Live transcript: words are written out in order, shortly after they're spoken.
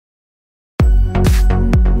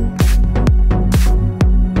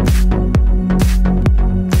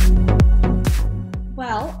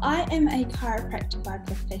chiropractor by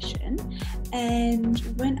profession, and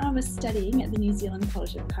when I was studying at the New Zealand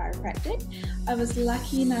College of Chiropractic, I was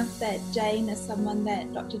lucky enough that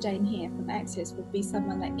Dr. Jane here from Access would be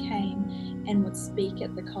someone that came and would speak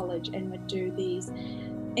at the college and would do these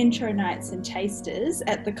intro nights and tasters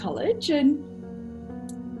at the college, and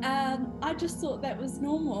I just thought that was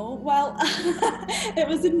normal. Well, it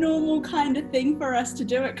was a normal kind of thing for us to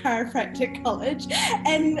do at chiropractic college,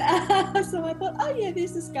 and so I thought, oh yeah,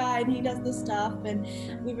 there's this guy and he does this stuff, and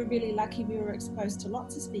we were really lucky we were exposed to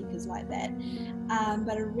lots of speakers like that.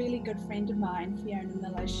 But a really good friend of mine, Fiona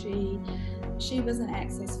Miller, she was an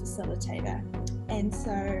Access facilitator, and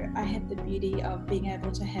so I had the beauty of being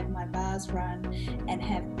able to have my bars run and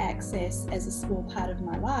have Access as a small part of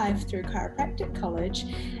my life through chiropractic college.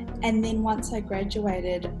 And then once I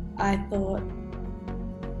graduated, I thought,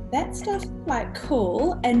 that stuff's quite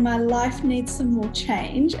cool and my life needs some more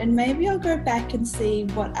change, and maybe I'll go back and see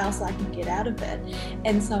what else I can get out of it.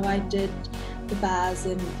 And so I did the bars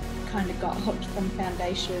and kind of got hooked from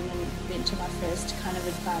foundation and went to my first kind of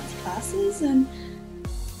advanced classes, and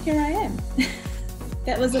here I am.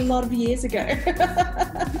 That was a lot of years ago.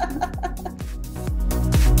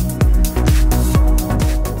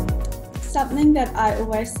 Something that I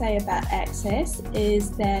always say about Access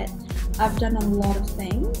is that I've done a lot of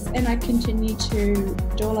things, and I continue to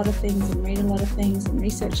do a lot of things and read a lot of things and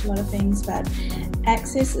research a lot of things, but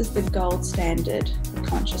Access is the gold standard for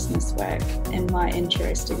consciousness work in my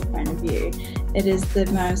interesting point of view. It is the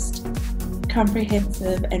most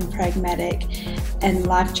comprehensive and pragmatic and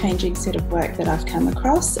life-changing set of work that I've come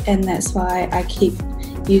across, and that's why I keep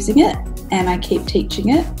using it, and I keep teaching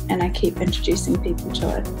it, and I keep introducing people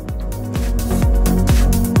to it.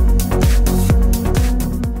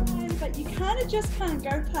 Just can't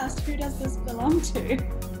go past who does this belong to.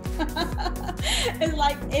 It's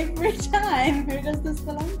like every time, who does this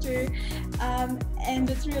belong to? And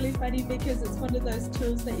it's really funny because it's one of those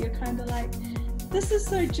tools that you're kind of like, this is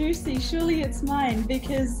so juicy, surely it's mine,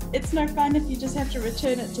 because it's no fun if you just have to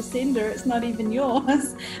return it to sender, it's not even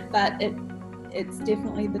yours. But it's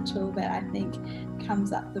definitely the tool that I think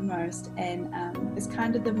comes up the most, and it's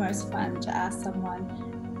kind of the most fun to ask someone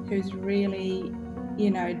who's really, you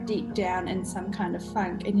know, deep down in some kind of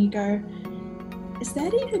funk, and you go, is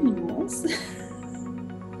that even yours?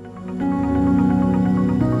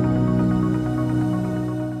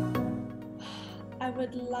 I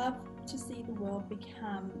would love to see the world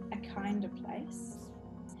become a kinder place,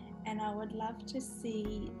 and I would love to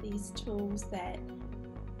see these tools that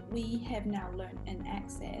we have now learned in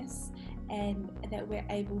Access and that we're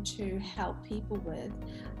able to help people with,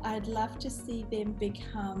 I'd love to see them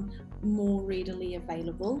become more readily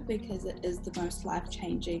available, because it is the most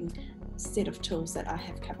life-changing set of tools that I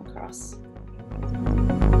have come across.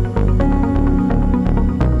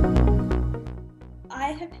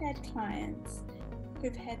 I have had clients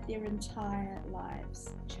who've had their entire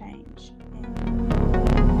lives change.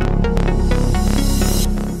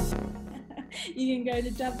 You can go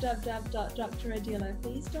to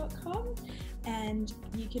www.dradeelaafiz.com, and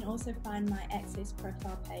you can also find my Access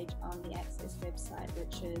profile page on the Access website,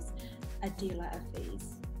 which is Adeela Afiz.